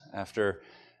after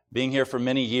being here for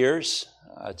many years,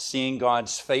 seeing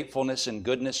God's faithfulness and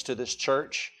goodness to this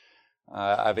church.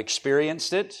 I've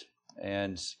experienced it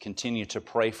and continue to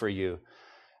pray for you.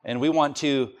 And we want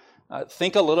to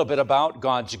think a little bit about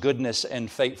God's goodness and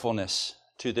faithfulness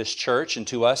to this church and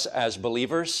to us as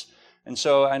believers. And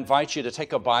so I invite you to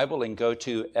take a Bible and go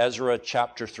to Ezra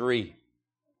chapter 3.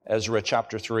 Ezra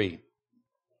chapter 3.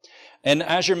 And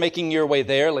as you're making your way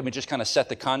there, let me just kind of set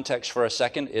the context for a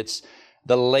second. It's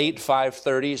the late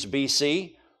 530s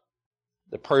BC.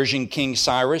 The Persian king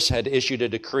Cyrus had issued a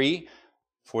decree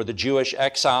for the Jewish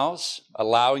exiles,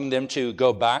 allowing them to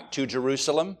go back to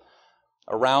Jerusalem.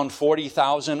 Around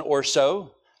 40,000 or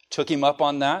so took him up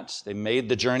on that. They made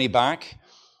the journey back.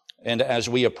 And as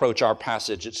we approach our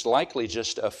passage, it's likely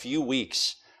just a few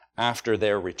weeks after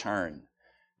their return.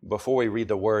 Before we read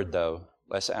the word, though,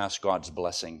 let's ask God's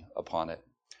blessing upon it.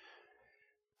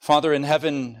 Father in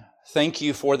heaven, thank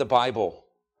you for the Bible.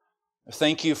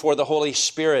 Thank you for the Holy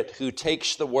Spirit who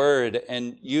takes the word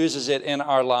and uses it in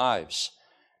our lives.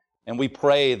 And we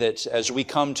pray that as we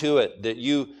come to it, that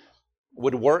you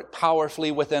would work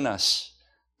powerfully within us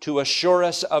to assure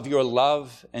us of your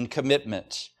love and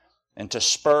commitment and to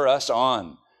spur us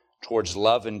on towards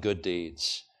love and good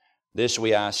deeds. This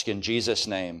we ask in Jesus'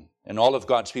 name. And all of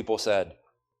God's people said,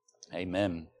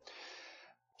 Amen.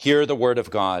 Hear the word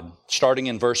of God, starting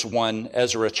in verse 1,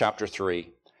 Ezra chapter 3.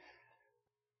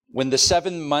 When the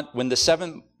seventh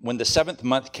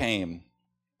month came,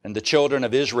 and the children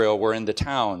of Israel were in the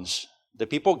towns, the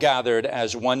people gathered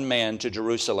as one man to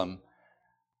Jerusalem.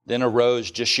 Then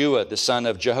arose Jeshua, the son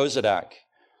of Jehozadak,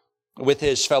 with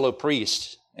his fellow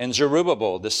priests, and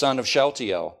Zerubbabel, the son of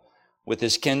Shealtiel, with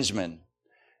his kinsmen.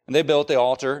 And they built the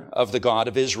altar of the God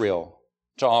of Israel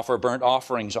to offer burnt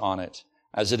offerings on it,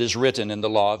 as it is written in the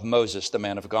law of Moses, the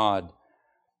man of God.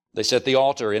 They set the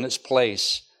altar in its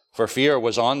place, for fear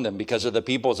was on them because of the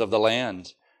peoples of the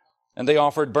land. And they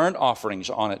offered burnt offerings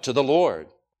on it to the Lord,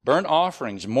 burnt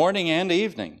offerings morning and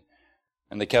evening.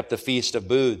 And they kept the feast of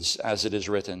booths, as it is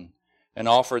written, and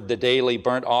offered the daily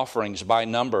burnt offerings by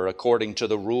number according to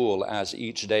the rule as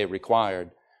each day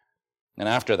required. And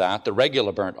after that, the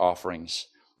regular burnt offerings,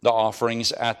 the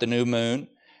offerings at the new moon,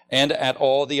 and at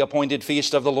all the appointed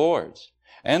feast of the Lord,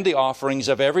 and the offerings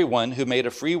of everyone who made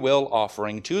a free will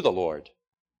offering to the Lord.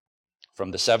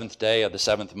 From the 7th day of the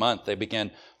 7th month, they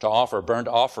began to offer burnt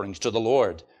offerings to the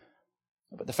Lord.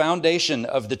 But the foundation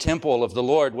of the temple of the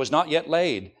Lord was not yet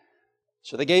laid.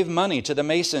 So they gave money to the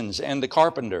masons and the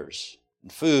carpenters,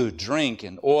 and food, drink,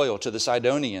 and oil to the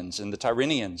Sidonians and the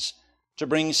Tyrians, to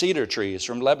bring cedar trees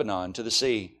from Lebanon to the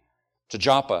sea, to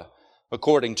Joppa,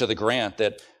 according to the grant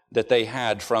that they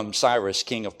had from Cyrus,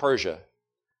 king of Persia.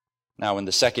 Now in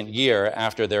the 2nd year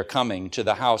after their coming to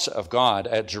the house of God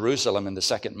at Jerusalem in the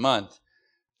 2nd month,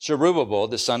 Zerubbabel,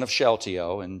 the son of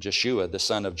Shealtiel, and Jeshua, the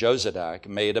son of Jozadak,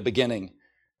 made a beginning,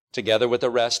 together with the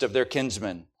rest of their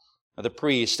kinsmen, the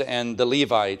priests and the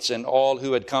Levites, and all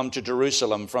who had come to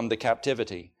Jerusalem from the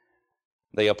captivity.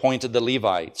 They appointed the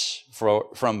Levites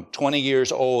from 20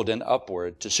 years old and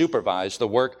upward to supervise the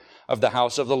work of the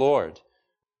house of the Lord.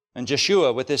 And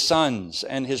Jeshua with his sons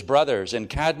and his brothers, and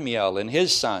Kadmiel and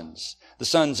his sons, the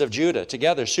sons of Judah,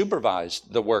 together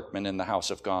supervised the workmen in the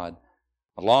house of God,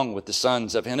 along with the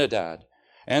sons of Henadad,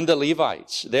 and the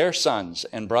Levites, their sons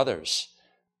and brothers.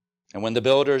 And when the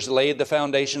builders laid the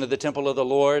foundation of the temple of the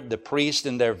Lord, the priests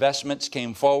in their vestments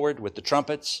came forward with the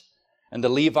trumpets, and the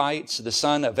Levites, the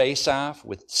son of Asaph,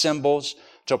 with cymbals,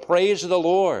 to praise the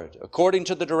Lord, according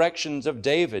to the directions of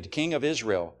David, king of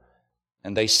Israel.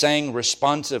 And they sang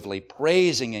responsively,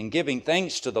 praising and giving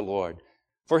thanks to the Lord.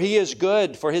 For he is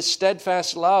good, for his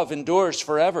steadfast love endures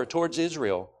forever towards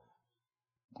Israel.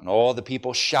 And all the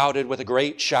people shouted with a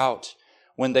great shout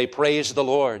when they praised the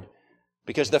Lord,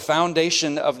 because the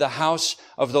foundation of the house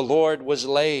of the Lord was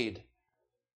laid.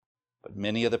 But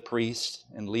many of the priests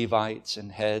and Levites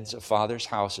and heads of fathers'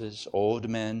 houses, old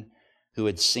men who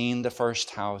had seen the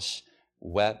first house,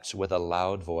 wept with a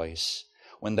loud voice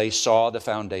when they saw the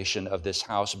foundation of this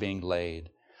house being laid,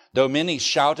 though many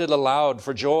shouted aloud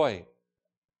for joy,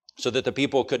 so that the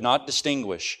people could not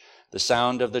distinguish the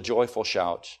sound of the joyful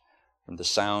shout from the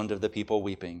sound of the people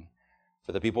weeping.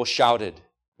 For the people shouted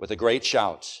with a great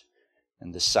shout,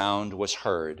 and the sound was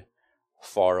heard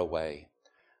far away.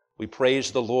 We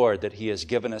praise the Lord that He has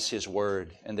given us His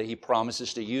word and that He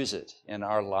promises to use it in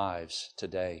our lives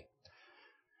today.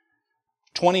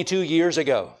 22 years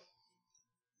ago,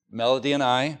 Melody and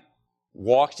I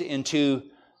walked into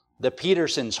the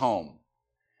Petersons' home,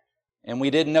 and we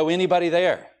didn't know anybody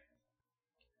there.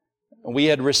 We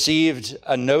had received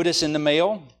a notice in the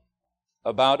mail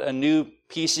about a new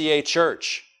PCA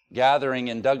church gathering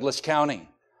in Douglas County.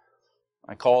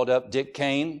 I called up Dick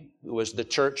Kane, who was the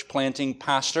church planting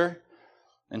pastor,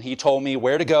 and he told me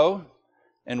where to go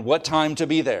and what time to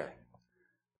be there.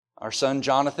 Our son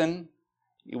Jonathan,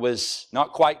 he was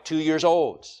not quite 2 years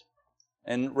old,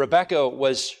 and Rebecca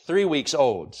was 3 weeks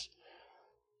old.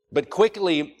 But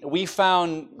quickly, we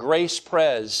found Grace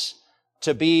Pres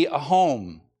to be a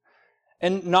home.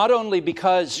 And not only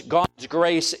because God's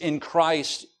grace in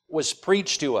Christ was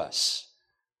preached to us,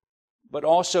 but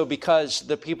also because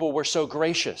the people were so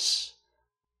gracious.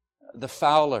 The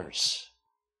Fowlers,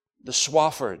 the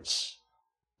Swaffords,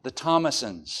 the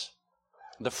Thomasons,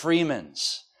 the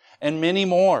Freemans, and many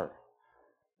more.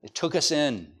 They took us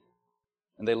in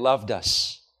and they loved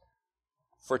us.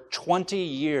 For 20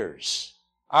 years,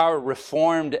 our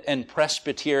Reformed and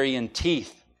Presbyterian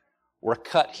teeth were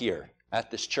cut here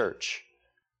at this church.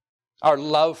 Our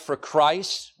love for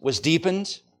Christ was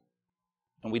deepened,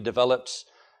 and we developed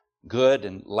good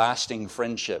and lasting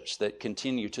friendships that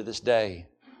continue to this day.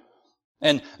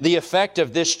 And the effect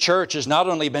of this church has not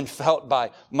only been felt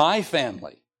by my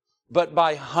family, but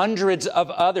by hundreds of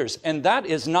others. And that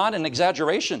is not an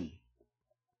exaggeration.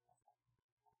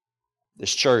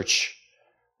 This church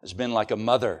has been like a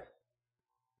mother,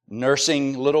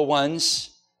 nursing little ones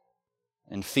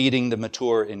and feeding the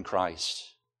mature in Christ.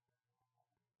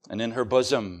 And in her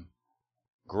bosom,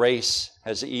 grace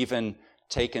has even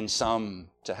taken some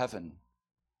to heaven.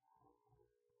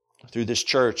 Through this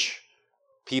church,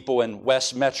 people in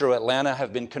West Metro Atlanta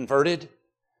have been converted.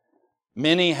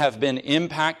 Many have been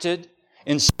impacted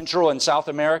in Central and South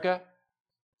America,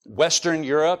 Western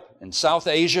Europe, and South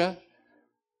Asia.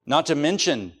 Not to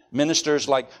mention ministers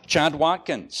like Chad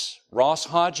Watkins, Ross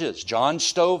Hodges, John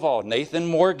Stovall, Nathan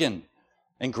Morgan,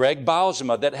 and Greg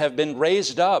Bausma that have been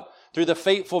raised up through the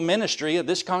faithful ministry of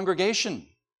this congregation.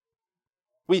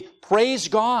 We praise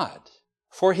God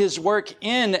for His work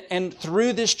in and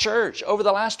through this church over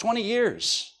the last 20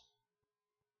 years.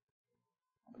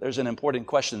 There's an important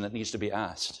question that needs to be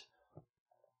asked.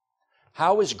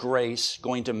 How is Grace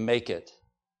going to make it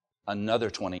another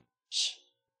 20 years?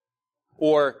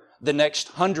 Or the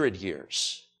next 100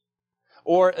 years?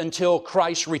 Or until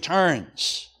Christ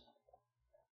returns?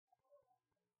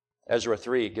 Ezra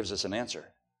 3 gives us an answer.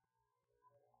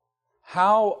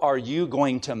 How are you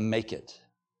going to make it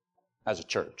as a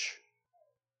church?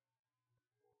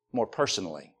 More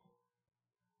personally,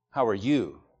 how are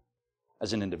you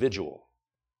as an individual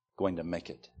going to make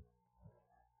it?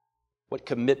 What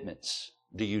commitments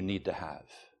do you need to have?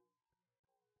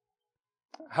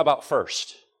 How about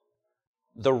first,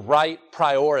 the right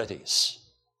priorities?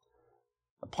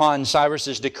 Upon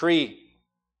Cyrus's decree,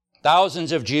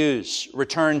 thousands of Jews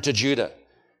returned to Judah.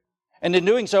 And in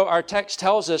doing so, our text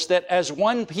tells us that as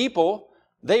one people,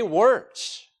 they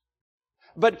worked.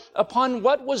 But upon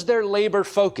what was their labor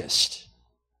focused?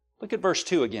 Look at verse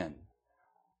 2 again.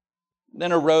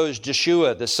 Then arose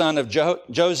Jeshua, the son of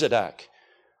Jozadak,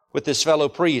 with his fellow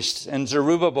priests, and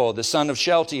Zerubbabel, the son of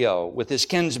Shealtiel, with his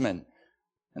kinsmen.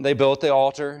 And they built the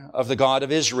altar of the God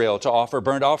of Israel to offer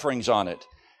burnt offerings on it,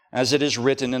 as it is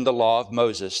written in the law of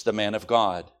Moses, the man of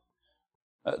God.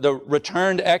 The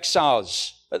returned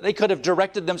exiles, they could have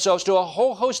directed themselves to a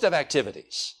whole host of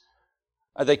activities.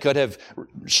 They could have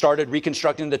started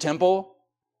reconstructing the temple,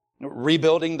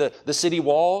 rebuilding the city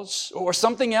walls, or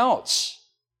something else.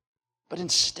 But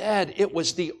instead, it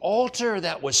was the altar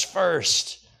that was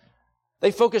first.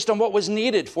 They focused on what was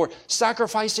needed for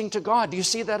sacrificing to God. Do you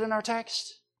see that in our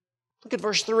text? Look at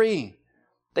verse 3.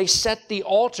 They set the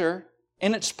altar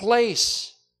in its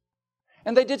place.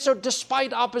 And they did so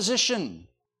despite opposition.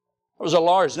 There was a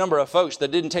large number of folks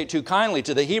that didn't take too kindly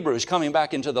to the Hebrews coming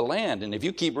back into the land. And if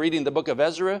you keep reading the book of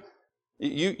Ezra,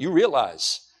 you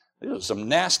realize there were some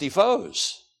nasty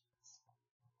foes.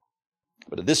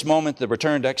 But at this moment, the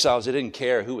returned exiles, they didn't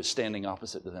care who was standing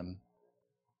opposite to them.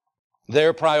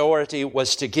 Their priority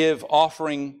was to give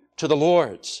offering to the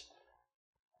Lord.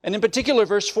 And in particular,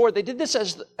 verse 4, they did this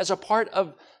as a part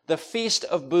of the Feast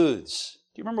of Booths.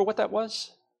 Do you remember what that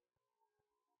was?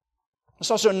 It's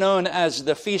also known as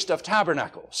the Feast of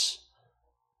Tabernacles.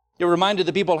 It reminded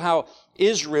the people how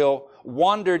Israel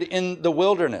wandered in the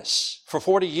wilderness for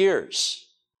 40 years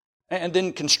and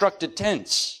then constructed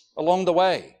tents along the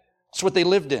way. That's what they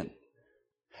lived in.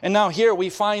 And now here we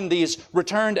find these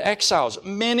returned exiles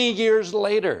many years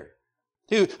later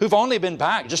who've only been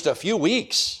back just a few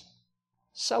weeks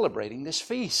celebrating this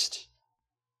feast.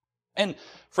 And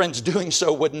friends, doing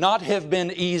so would not have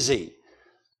been easy.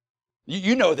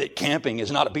 You know that camping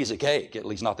is not a piece of cake, at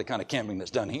least not the kind of camping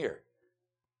that's done here.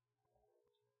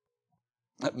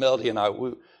 Melody and I,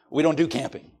 we don't do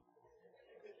camping.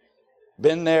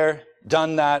 Been there,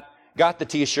 done that, got the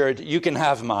t-shirt, you can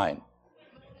have mine.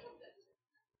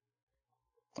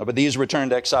 But these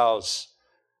returned exiles,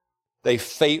 they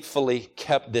faithfully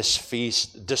kept this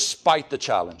feast despite the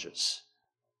challenges.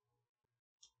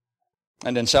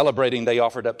 And in celebrating, they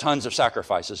offered up tons of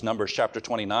sacrifices. Numbers chapter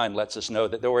 29 lets us know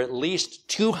that there were at least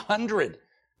 200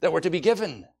 that were to be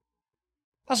given.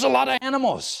 That's a lot of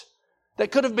animals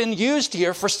that could have been used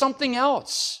here for something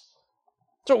else.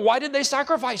 So why did they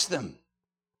sacrifice them?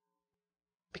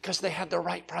 Because they had the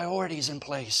right priorities in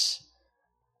place.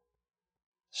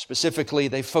 Specifically,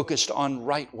 they focused on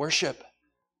right worship.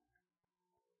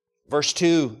 Verse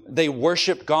 2, they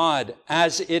worship God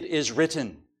as it is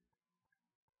written.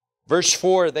 Verse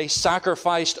 4, they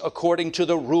sacrificed according to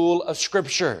the rule of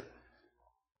Scripture.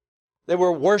 They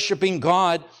were worshiping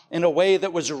God in a way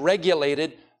that was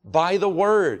regulated by the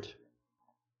Word.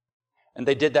 And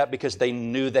they did that because they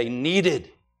knew they needed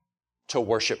to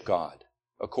worship God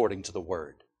according to the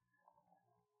Word.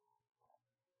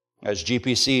 As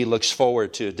GPC looks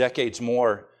forward to decades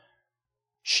more,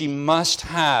 she must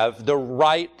have the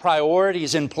right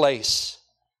priorities in place.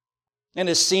 And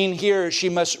as seen here, she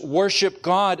must worship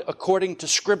God according to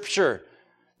Scripture.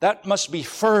 That must be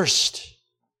first.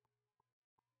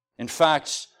 In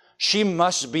fact, she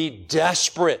must be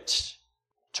desperate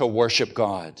to worship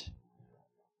God.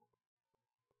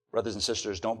 Brothers and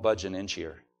sisters, don't budge an inch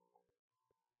here.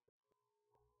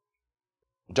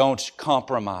 Don't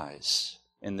compromise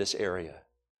in this area.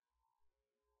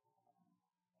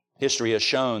 History has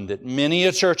shown that many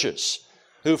churches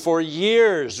who for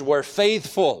years were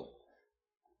faithful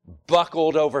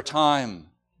buckled over time.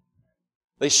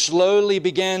 They slowly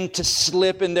began to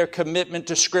slip in their commitment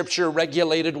to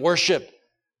Scripture-regulated worship.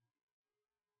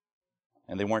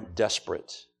 And they weren't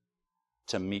desperate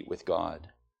to meet with God.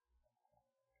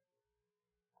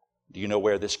 Do you know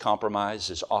where this compromise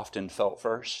is often felt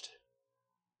first?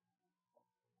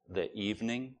 The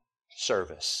evening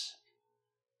service.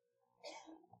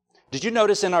 Did you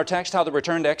notice in our text how the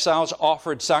returned exiles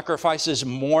offered sacrifices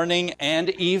morning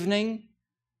and evening?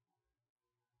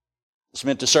 It's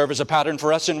meant to serve as a pattern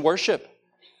for us in worship.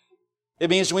 It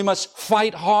means we must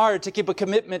fight hard to keep a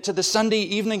commitment to the Sunday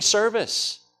evening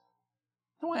service.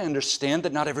 Now, I understand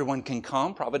that not everyone can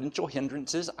come, providential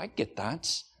hindrances, I get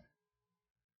that.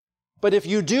 But if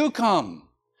you do come,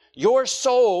 your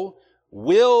soul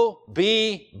will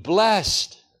be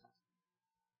blessed.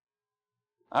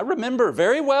 I remember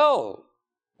very well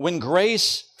when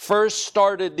Grace first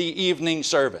started the evening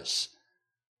service.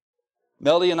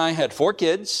 Melody and I had 4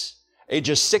 kids,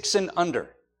 ages 6 and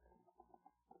under.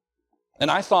 And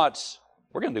I thought,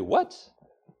 we're going to do what?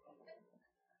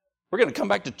 We're going to come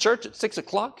back to church at 6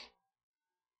 o'clock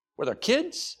with our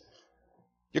kids?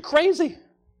 You're crazy.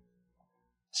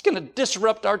 It's going to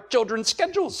disrupt our children's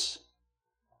schedules.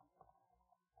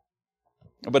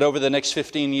 But over the next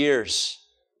 15 years,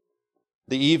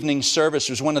 the evening service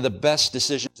was one of the best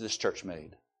decisions this church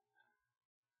made.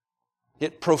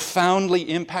 It profoundly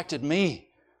impacted me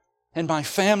and my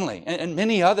family and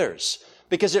many others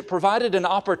because it provided an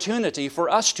opportunity for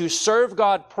us to serve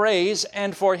God praise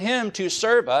and for Him to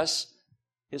serve us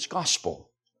His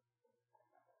gospel.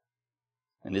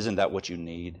 And isn't that what you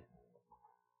need?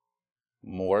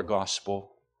 More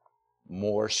gospel,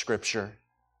 more Scripture,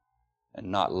 and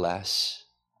not less.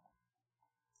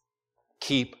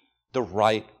 Keep the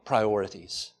right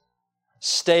priorities.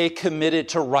 Stay committed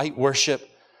to right worship.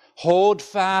 Hold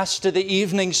fast to the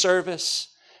evening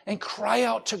service and cry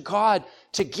out to God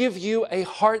to give you a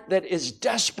heart that is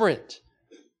desperate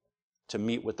to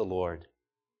meet with the Lord.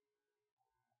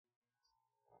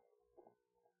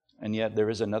 And yet there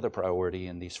is another priority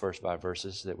in these first 5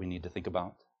 verses that we need to think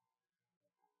about.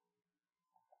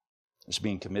 It's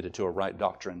being committed to a right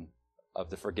doctrine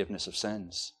of the forgiveness of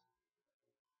sins.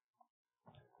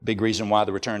 Big reason why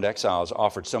the returned exiles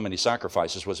offered so many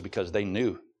sacrifices was because they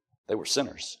knew they were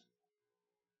sinners.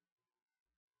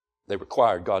 They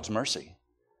required God's mercy.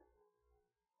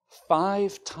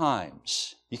 5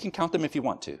 times, you can count them if you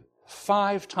want to,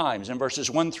 5 times in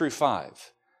verses 1 through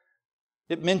 5,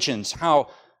 it mentions how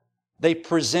they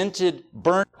presented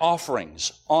burnt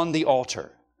offerings on the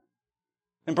altar.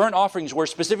 And burnt offerings were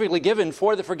specifically given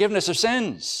for the forgiveness of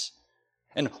sins.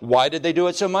 And why did they do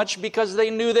it so much? Because they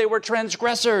knew they were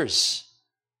transgressors.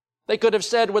 They could have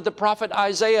said with the prophet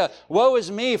Isaiah, "Woe is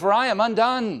me, for I am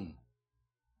undone."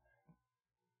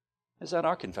 Is that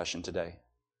our confession today?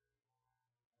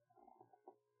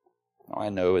 I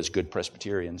know as good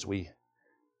Presbyterians, we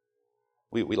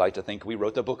like to think we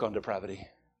wrote the book on depravity.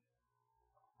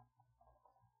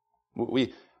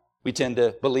 We tend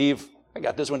to believe, I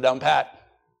got this one down pat.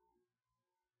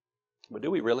 But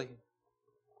do we really?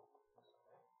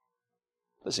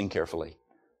 Listen carefully.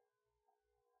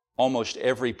 Almost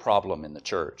every problem in the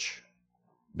church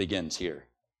begins here,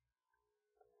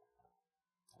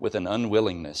 with an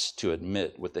unwillingness to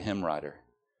admit with the hymn writer,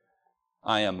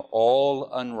 I am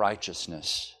all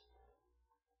unrighteousness,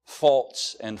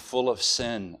 false and full of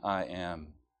sin I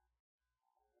am.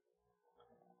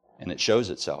 And it shows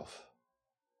itself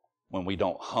when we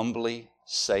don't humbly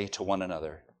say to one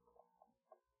another,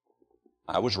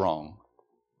 I was wrong.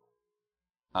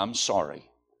 I'm sorry.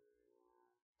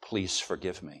 Please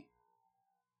forgive me.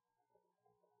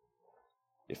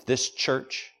 If this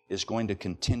church is going to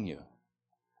continue,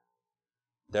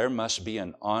 there must be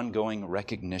an ongoing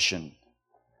recognition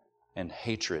and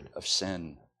hatred of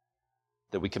sin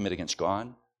that we commit against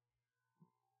God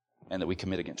and that we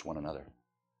commit against one another.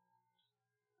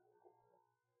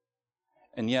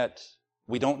 And yet,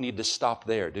 we don't need to stop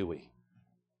there, do we?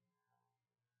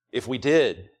 If we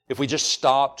did, if we just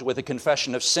stopped with a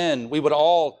confession of sin, we would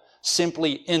all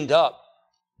simply end up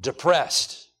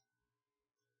depressed.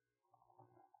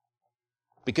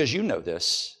 Because you know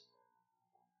this,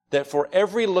 that for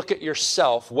every look at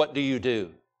yourself, what do?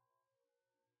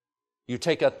 You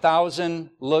take 1,000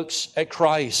 looks at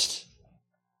Christ.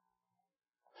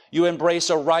 You embrace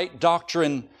a right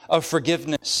doctrine of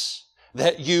forgiveness,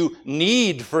 that you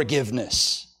need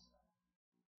forgiveness,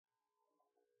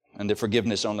 and that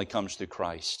forgiveness only comes through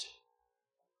Christ,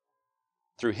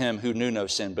 through Him who knew no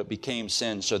sin but became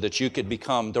sin so that you could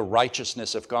become the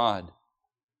righteousness of God.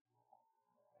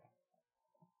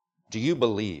 Do you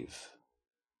believe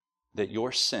that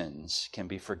your sins can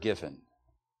be forgiven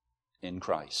in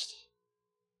Christ?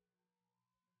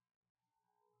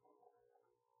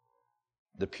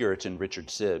 The Puritan Richard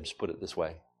Sibbes put it this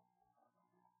way: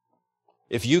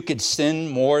 if you could sin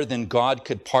more than God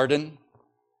could pardon,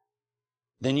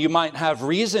 then you might have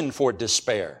reason for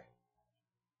despair.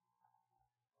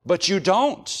 But you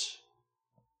don't,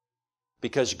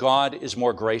 because God is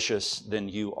more gracious than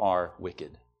you are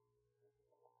wicked.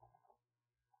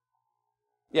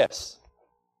 Yes,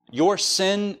 your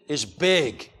sin is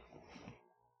big,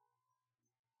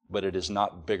 but it is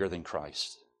not bigger than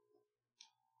Christ.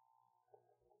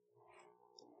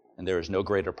 And there is no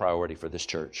greater priority for this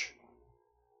church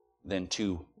than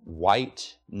to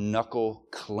white-knuckle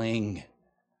cling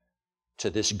to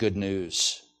this good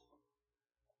news.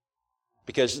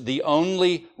 Because the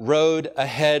only road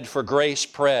ahead for Grace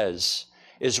Pres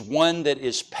is one that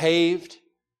is paved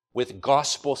with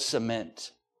gospel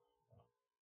cement.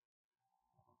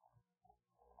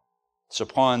 It's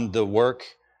upon the work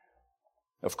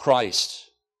of Christ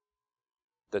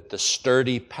that the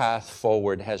sturdy path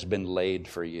forward has been laid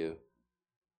for you.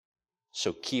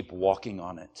 So keep walking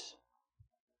on it.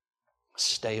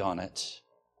 Stay on it.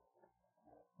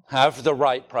 Have the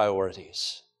right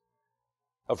priorities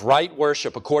of right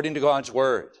worship according to God's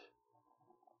Word,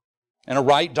 and a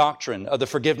right doctrine of the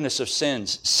forgiveness of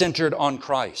sins centered on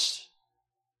Christ.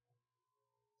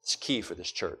 It's key for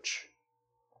this church.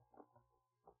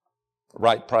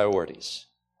 Right priorities.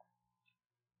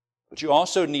 But you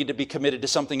also need to be committed to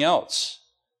something else.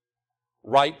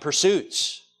 Right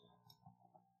pursuits.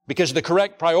 Because the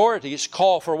correct priorities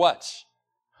call for what?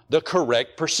 The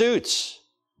correct pursuits.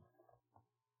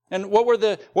 And what were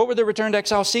the returned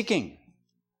exiles seeking?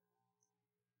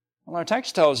 Well, our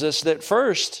text tells us that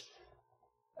first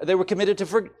they were committed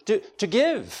to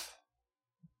give.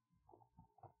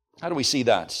 How do we see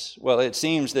that? Well, it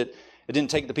seems that it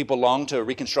didn't take the people long to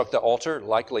reconstruct the altar.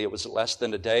 Likely it was less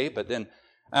than a day, but then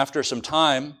after some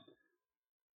time,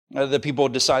 the people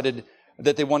decided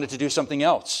that they wanted to do something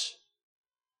else.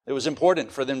 It was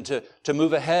important for them to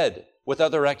move ahead with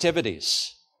other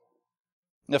activities.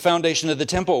 The foundation of the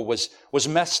temple was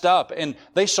messed up, and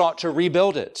they sought to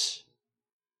rebuild it.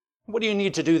 What do you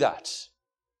need to do that?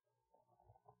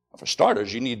 Well, for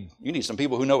starters, you need some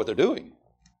people who know what they're doing.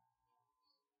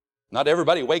 Not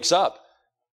everybody wakes up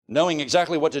knowing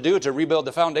exactly what to do to rebuild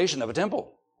the foundation of a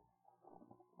temple.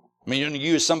 I mean, you don't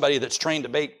use somebody that's trained to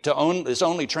bake, is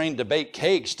only trained to bake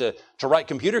cakes to write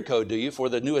computer code, do you, for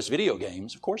the newest video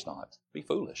games? Of course not. Be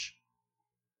foolish.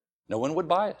 No one would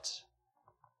buy it.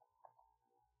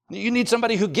 You need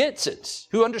somebody who gets it,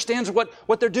 who understands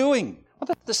what they're doing. Well,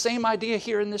 that's the same idea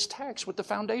here in this text with the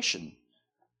foundation.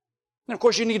 And of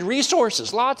course, you need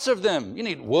resources, lots of them. You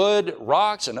need wood,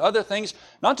 rocks, and other things.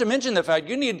 Not to mention the fact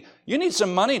you need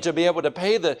some money to be able to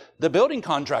pay the building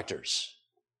contractors,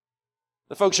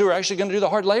 the folks who are actually going to do the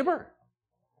hard labor.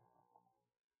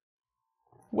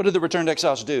 What did the returned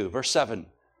exiles do? Verse 7,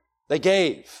 they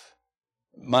gave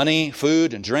money,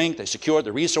 food, and drink. They secured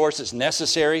the resources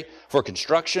necessary for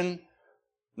construction.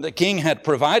 The king had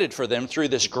provided for them through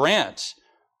this grant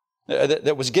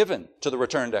that was given to the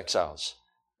returned exiles.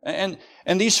 And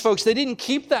these folks, they didn't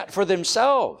keep that for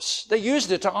themselves. They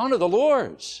used it to honor the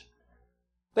Lord.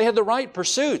 They had the right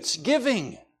pursuits,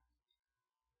 giving.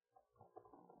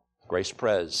 Grace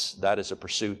Pres, that is a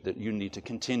pursuit that you need to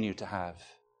continue to have.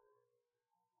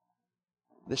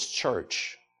 This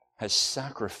church has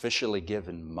sacrificially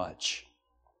given much.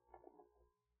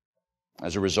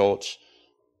 As a result,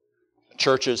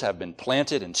 churches have been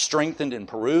planted and strengthened in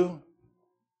Peru.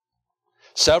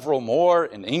 Several more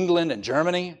in England and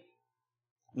Germany.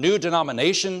 New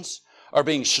denominations are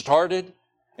being started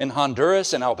in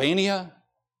Honduras and Albania.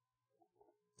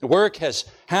 The work has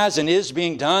and is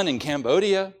being done in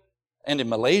Cambodia and in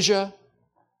Malaysia.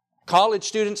 College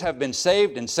students have been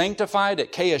saved and sanctified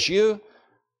at KSU.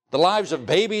 The lives of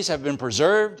babies have been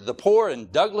preserved. The poor in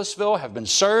Douglasville have been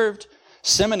served.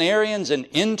 Seminarians and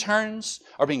interns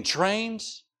are being trained.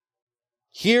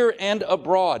 Here and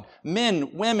abroad,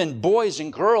 men, women, boys,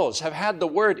 and girls have had the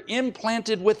word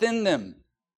implanted within them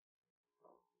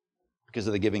because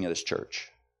of the giving of this church.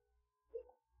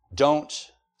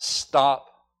 Don't stop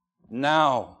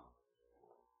now.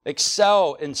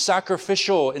 Excel in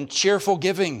sacrificial and cheerful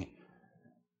giving,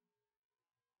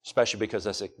 especially because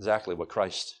that's exactly what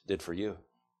Christ did for you.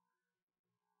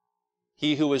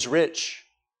 He who was rich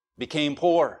became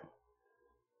poor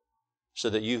so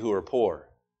that you who are poor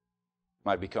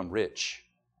might become rich.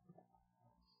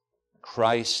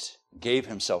 Christ gave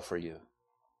himself for you.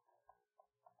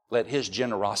 Let his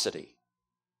generosity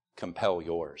compel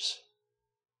yours.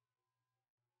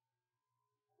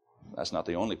 That's not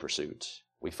the only pursuit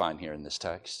we find here in this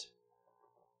text.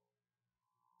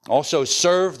 Also,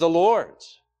 serve the Lord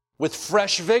with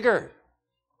fresh vigor.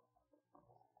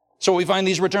 So we find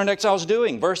these returned exiles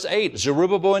doing. Verse 8,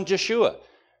 Zerubbabel and Jeshua,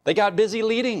 they got busy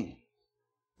leading.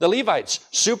 The Levites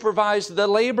supervised the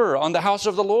labor on the house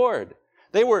of the Lord.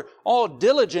 They were all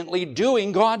diligently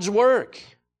doing God's work.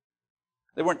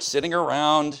 They weren't sitting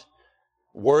around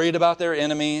worried about their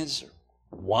enemies,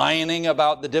 whining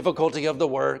about the difficulty of the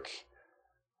work.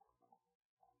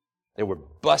 They were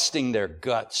busting their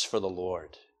guts for the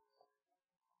Lord.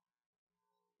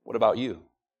 What about you?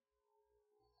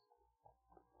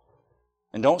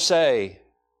 And don't say,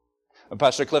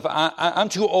 Pastor Cliff, I'm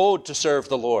too old to serve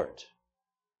the Lord.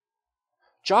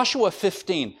 Joshua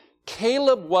 15,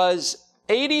 Caleb was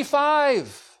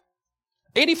 85.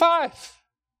 85.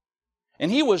 And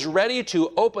he was ready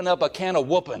to open up a can of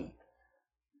whooping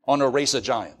on a race of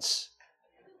giants.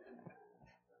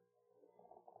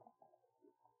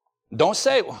 Don't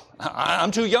say, well, I'm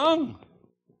too young.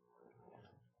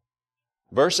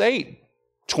 Verse 8,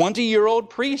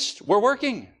 20-year-old priests were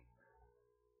working.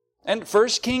 And 1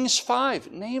 Kings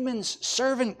 5, Naaman's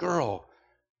servant girl,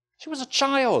 she was a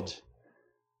child.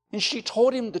 And she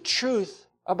told him the truth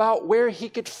about where he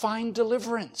could find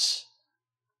deliverance.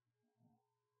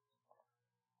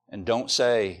 And don't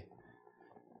say,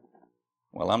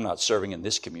 well, I'm not serving in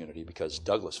this community because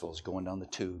Douglasville is going down the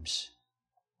tubes.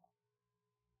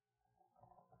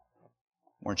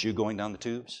 Weren't you going down the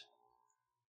tubes?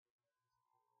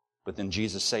 But then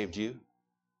Jesus saved you.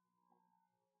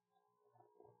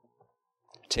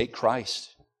 Take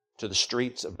Christ to the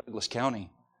streets of Douglas County.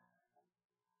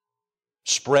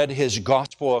 Spread his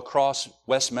gospel across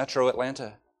West Metro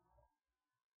Atlanta.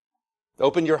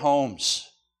 Open your homes.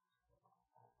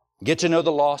 Get to know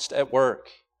the lost at work.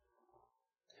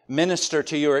 Minister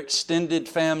to your extended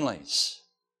families.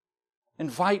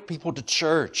 Invite people to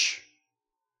church.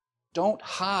 Don't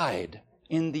hide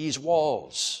in these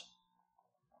walls.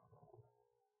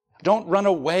 Don't run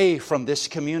away from this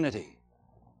community.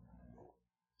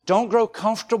 Don't grow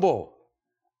comfortable.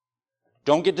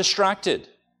 Don't get distracted.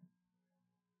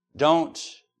 Don't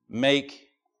make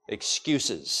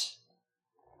excuses.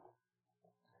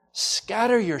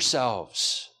 Scatter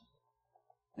yourselves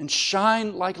and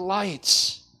shine like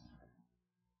lights.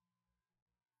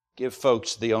 Give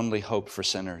folks the only hope for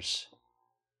sinners.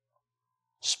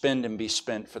 Spend and be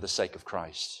spent for the sake of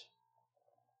Christ.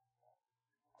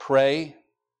 Pray,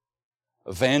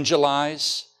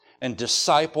 evangelize, and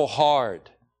disciple hard,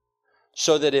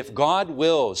 so that if God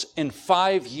wills, in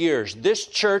 5 years, this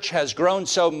church has grown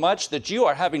so much that you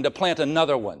are having to plant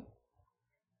another one.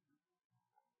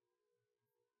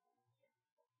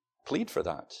 Plead for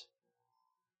that.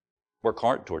 Work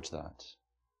hard towards that.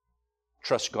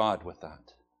 Trust God with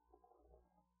that.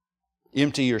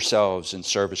 Empty yourselves in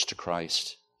service to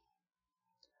Christ.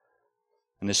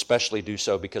 And especially do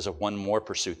so because of one more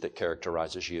pursuit that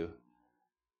characterizes you.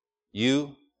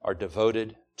 You are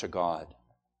devoted to God.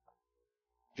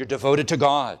 You're devoted to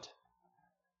God.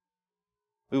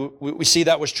 We see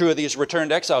that was true of these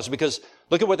returned exiles because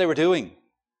look at what they were doing.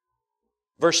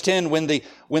 Verse 10, when the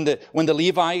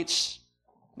Levites,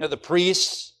 the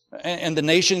priests, and the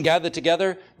nation gathered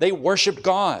together, they worshiped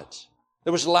God.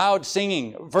 There was loud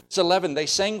singing. Verse 11, they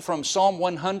sang from Psalm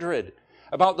 100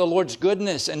 about the Lord's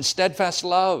goodness and steadfast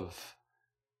love.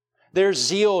 Their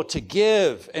zeal to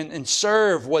give and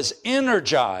serve was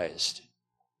energized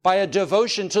by a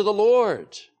devotion to the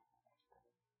Lord.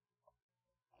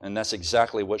 And that's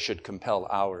exactly what should compel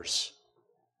ours.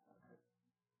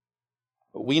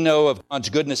 We know of God's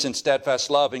goodness and steadfast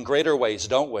love in greater ways,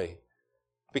 don't we?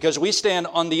 Because we stand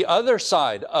on the other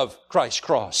side of Christ's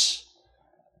cross.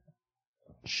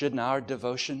 Shouldn't our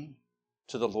devotion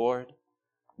to the Lord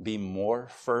be more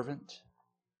fervent?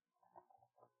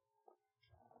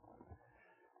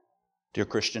 Dear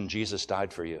Christian, Jesus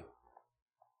died for you.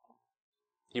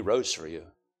 He rose for you.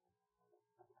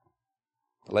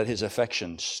 Let His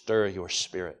affection stir your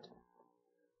spirit.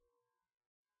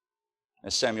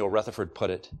 As Samuel Rutherford put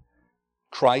it,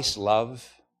 Christ's love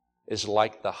is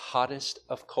like the hottest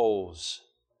of coals.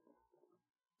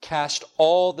 Cast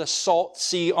all the salt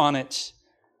sea on it,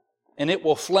 and it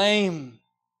will flame,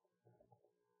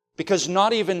 because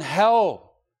not even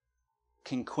hell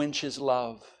can quench His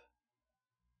love.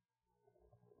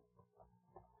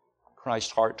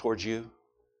 Christ's heart towards you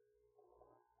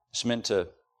is meant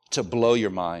to blow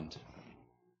your mind,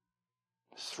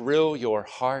 thrill your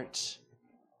heart,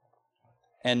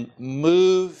 and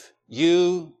move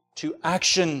you to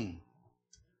action,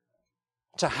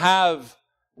 to have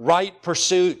right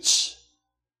pursuits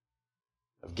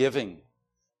of giving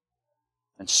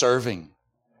and serving,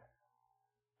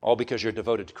 all because you're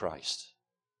devoted to Christ.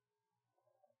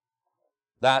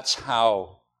 That's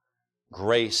how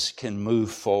grace can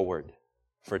move forward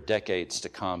for decades to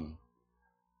come.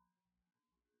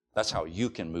 That's how you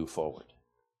can move forward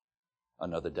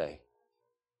another day.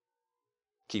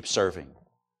 Keep serving,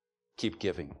 keep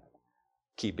giving,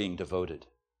 keep being devoted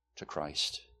to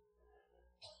Christ.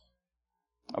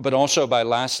 But also by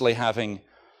lastly having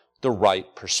the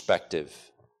right perspective.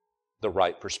 The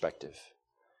right perspective.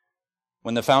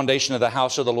 When the foundation of the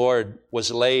house of the Lord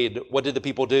was laid, what did the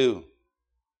people do?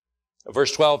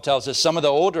 Verse 12 tells us some of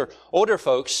the older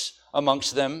folks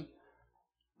amongst them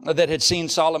that had seen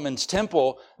Solomon's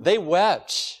temple, they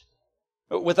wept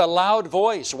with a loud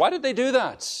voice. Why did they do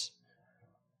that?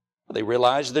 Well, they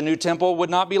realized the new temple would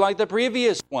not be like the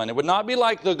previous one. It would not be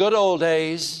like the good old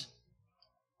days.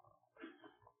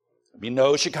 There'd be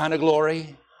no Shekinah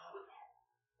glory,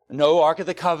 no Ark of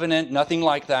the Covenant, nothing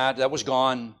like that. That was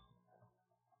gone.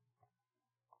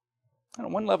 And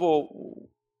on one level,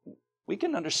 we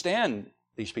can understand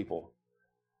these people.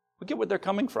 We get where they're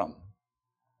coming from.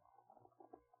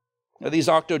 Now, these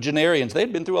octogenarians,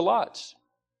 they'd been through a lot.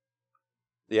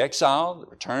 The exile, the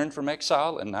return from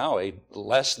exile, and now a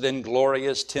less than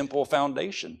glorious temple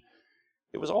foundation.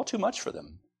 It was all too much for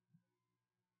them.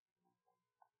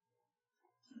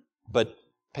 But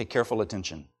pay careful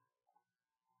attention.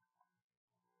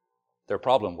 Their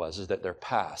problem was that their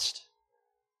past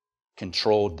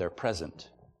controlled their present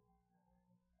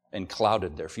and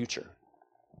clouded their future.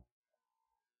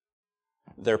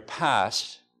 Their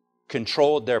past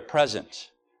controlled their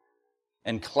present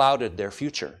and clouded their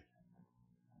future.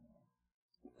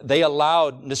 They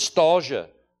allowed nostalgia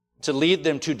to lead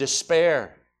them to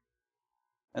despair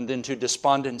and then to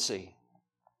despondency.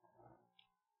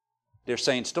 Dear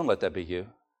saints, don't let that be you.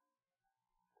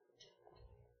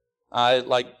 I,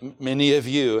 like many of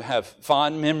you, have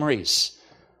fond memories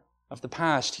of the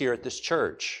past here at this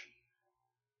church.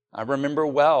 I remember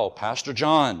well Pastor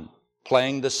John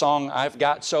playing the song, "I've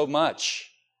Got So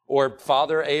Much," or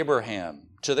Father Abraham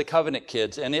to the Covenant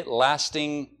kids, and it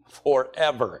lasting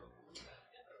forever.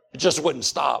 It just wouldn't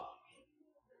stop.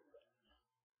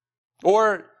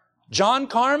 Or John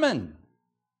Carmen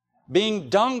being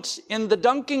dunked in the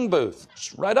dunking booth,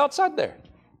 just right outside there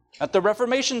at the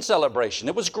Reformation celebration.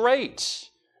 It was great.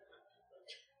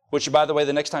 Which, by the way,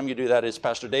 the next time you do that is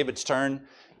Pastor David's turn.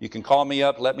 You can call me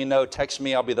up, let me know, text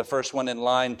me. I'll be the first one in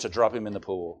line to drop him in the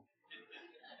pool.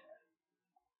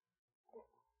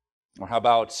 Or how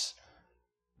about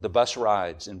the bus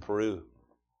rides in Peru?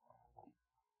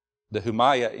 The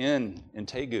Humaya Inn in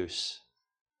Tegus.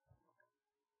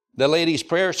 The ladies'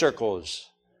 prayer circles.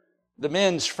 The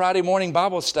men's Friday morning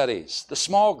Bible studies. The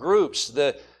small groups.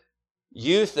 The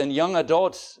youth and young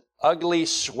adults' ugly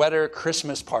sweater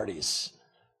Christmas parties.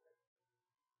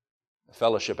 The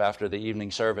fellowship after the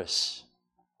evening service.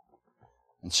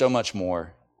 And so much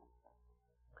more.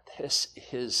 This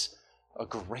is a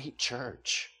great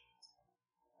church.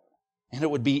 And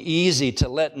it would be easy to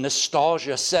let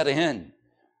nostalgia set in.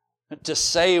 To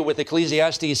say with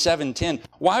Ecclesiastes 7:10,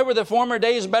 why were the former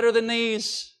days better than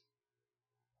these?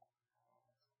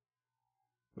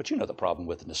 But you know the problem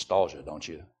with nostalgia, don't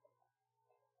you?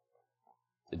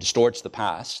 It distorts the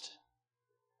past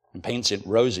and paints it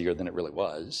rosier than it really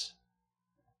was.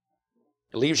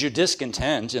 It leaves you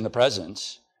discontent in the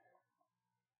present,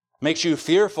 makes you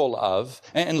fearful of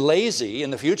and lazy in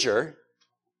the future,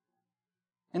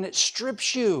 and it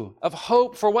strips you of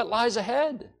hope for what lies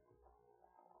ahead.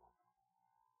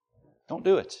 Don't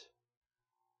do it.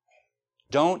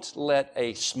 Don't let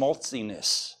a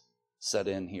schmaltziness set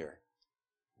in here.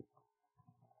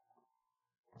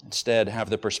 Instead,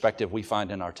 have the perspective we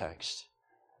find in our text,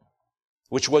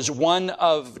 which was one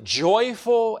of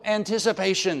joyful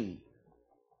anticipation.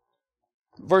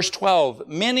 Verse 12,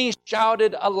 many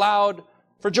shouted aloud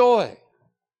for joy.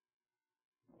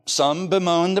 Some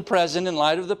bemoan the present in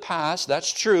light of the past,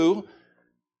 that's true.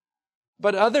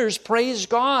 But others praised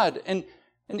God and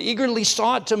eagerly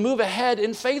sought to move ahead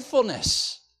in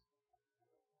faithfulness.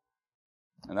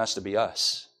 And that's to be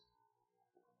us.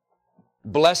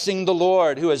 Blessing the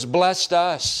Lord who has blessed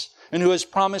us and who has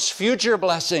promised future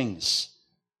blessings.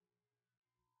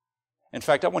 In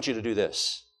fact, I want you to do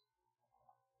this.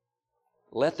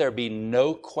 Let there be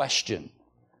no question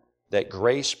that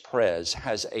Grace Pres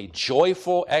has a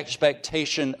joyful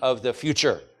expectation of the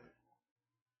future.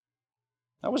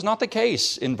 That was not the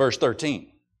case in verse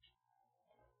 13.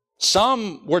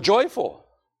 Some were joyful.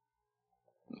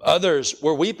 Others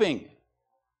were weeping.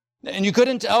 And you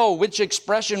couldn't tell which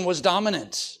expression was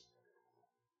dominant.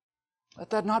 Let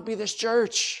that not be this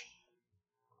church.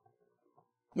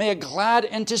 May a glad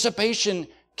anticipation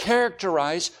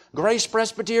characterize Grace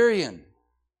Presbyterian.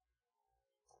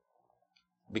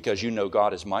 Because you know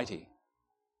God is mighty.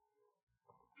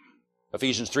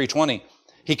 Ephesians 3:20,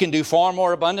 He can do far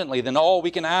more abundantly than all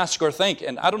we can ask or think.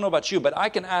 And I don't know about you, but I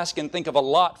can ask and think of a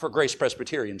lot for Grace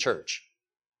Presbyterian Church.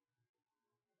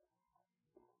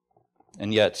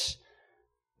 And yet,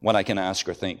 what I can ask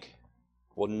or think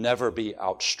will never be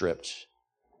outstripped.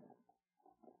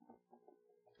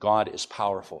 God is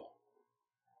powerful.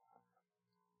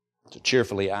 To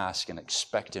cheerfully ask and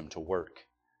expect Him to work.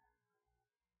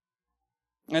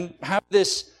 And have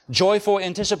this joyful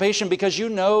anticipation because you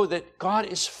know that God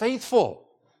is faithful.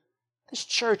 This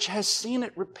church has seen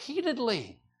it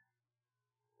repeatedly.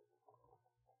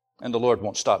 And the Lord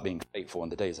won't stop being faithful in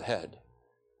the days ahead.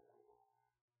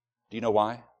 Do you know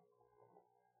why?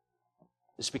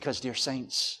 It's because, dear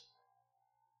saints,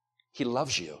 He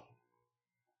loves you.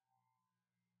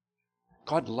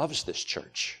 God loves this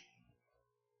church.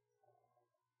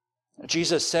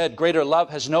 Jesus said, greater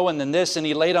love has no one than this, and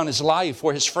He laid on His life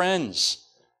for His friends.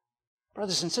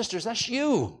 Brothers and sisters, that's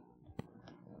you.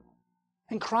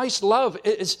 And Christ's love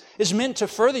is meant to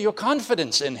further your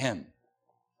confidence in Him.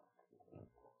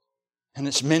 And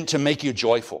it's meant to make you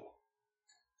joyful.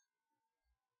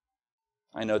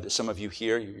 I know that some of you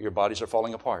here, your bodies are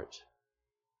falling apart.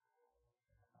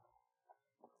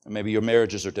 And maybe your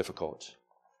marriages are difficult.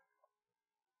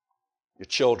 Your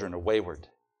children are wayward.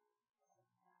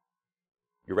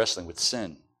 You're wrestling with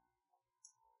sin.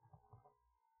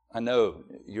 I know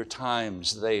your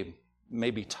times, they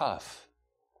may be tough.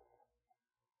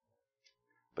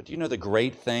 But do you know the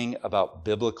great thing about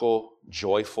biblical,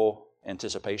 joyful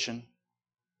anticipation?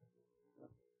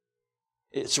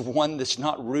 It's one that's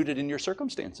not rooted in your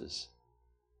circumstances.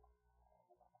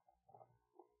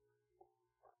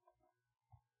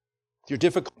 Your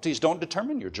difficulties don't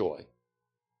determine your joy.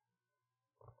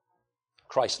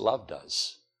 Christ's love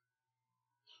does.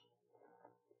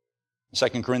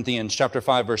 2 Corinthians chapter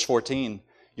 5, verse 14,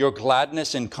 your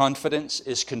gladness and confidence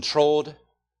is controlled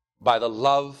by the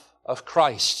love of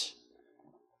Christ.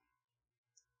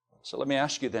 So let me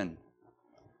ask you then,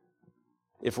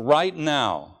 if right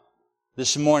now,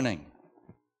 this morning,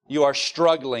 you are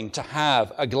struggling to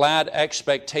have a glad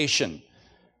expectation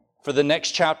for the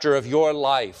next chapter of your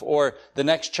life or the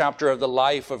next chapter of the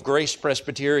life of Grace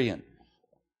Presbyterian,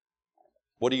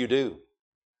 what do?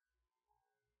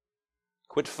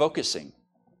 Quit focusing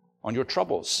on your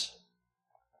troubles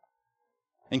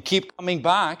and keep coming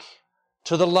back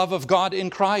to the love of God in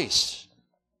Christ.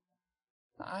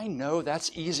 I know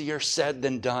that's easier said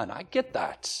than done. I get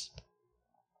that.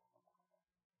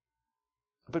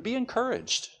 But be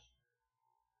encouraged,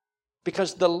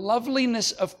 because the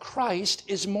loveliness of Christ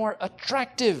is more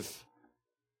attractive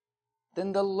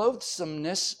than the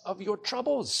loathsomeness of your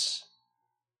troubles.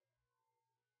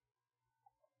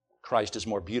 Christ is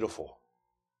more beautiful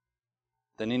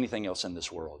than anything else in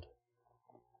this world.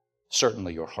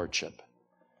 Certainly your hardship.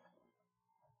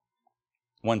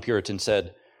 One Puritan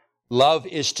said, love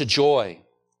is to joy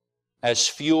as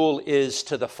fuel is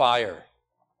to the fire.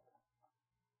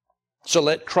 So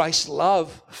let Christ's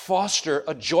love foster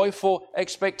a joyful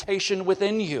expectation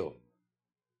within you.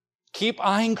 Keep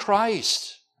eyeing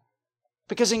Christ,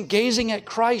 because in gazing at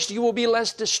Christ, you will be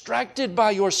less distracted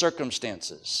by your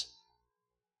circumstances.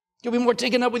 You'll be more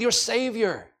taken up with your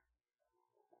Savior,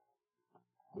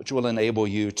 which will enable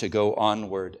you to go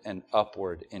onward and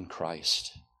upward in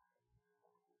Christ.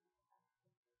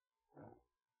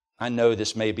 I know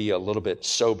this may be a little bit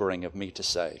sobering of me to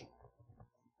say,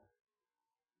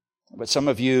 but some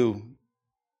of you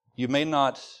may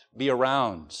not be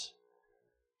around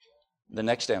the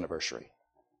next anniversary,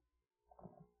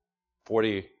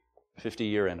 40,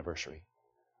 50-year anniversary.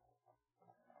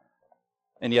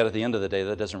 And yet at the end of the day,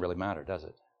 that doesn't really matter, does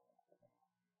it?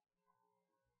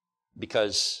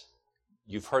 Because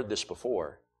you've heard this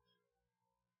before.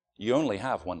 You only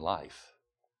have one life.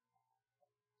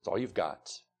 It's all you've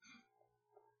got.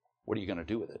 What are you going to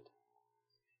do with it?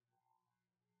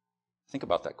 Think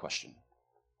about that question.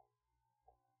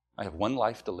 I have one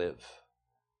life to live.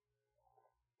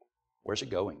 Where's it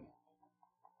going?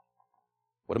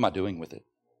 What am I doing with it?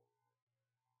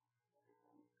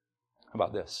 How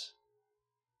about this?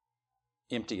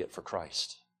 Empty it for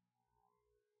Christ,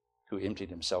 who emptied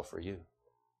himself for you.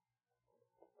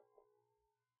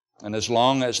 And as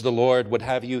long as the Lord would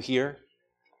have you here,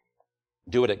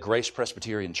 do it at Grace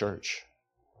Presbyterian Church.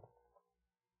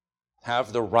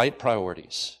 Have the right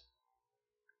priorities,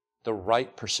 the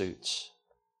right pursuits,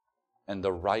 and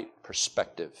the right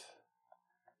perspective.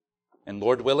 And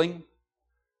Lord willing,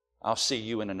 I'll see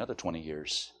you in another 20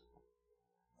 years,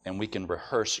 and we can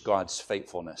rehearse God's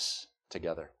faithfulness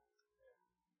together.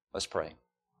 Let's pray.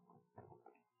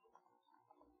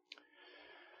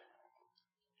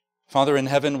 Father in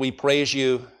heaven, we praise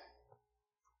you.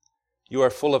 You are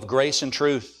full of grace and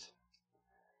truth.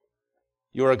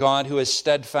 You are a God who is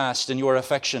steadfast in your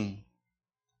affection.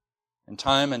 And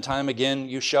time again,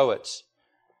 you show it.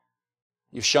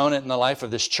 You've shown it in the life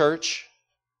of this church,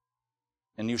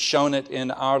 and you've shown it in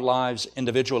our lives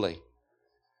individually.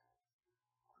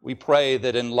 We pray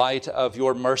that in light of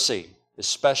your mercy,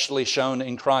 especially shown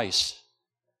in Christ,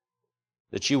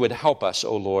 that you would help us,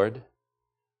 O Lord.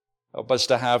 Help us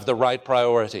to have the right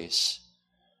priorities,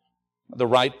 the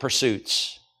right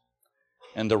pursuits,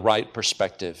 and the right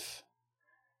perspective.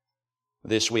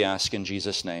 This we ask in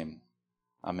Jesus' name.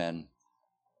 Amen.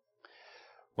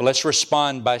 Well, let's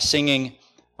respond by singing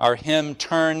our hymn,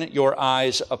 Turn Your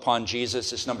Eyes Upon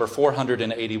Jesus. It's number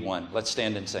 481. Let's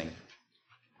stand and sing.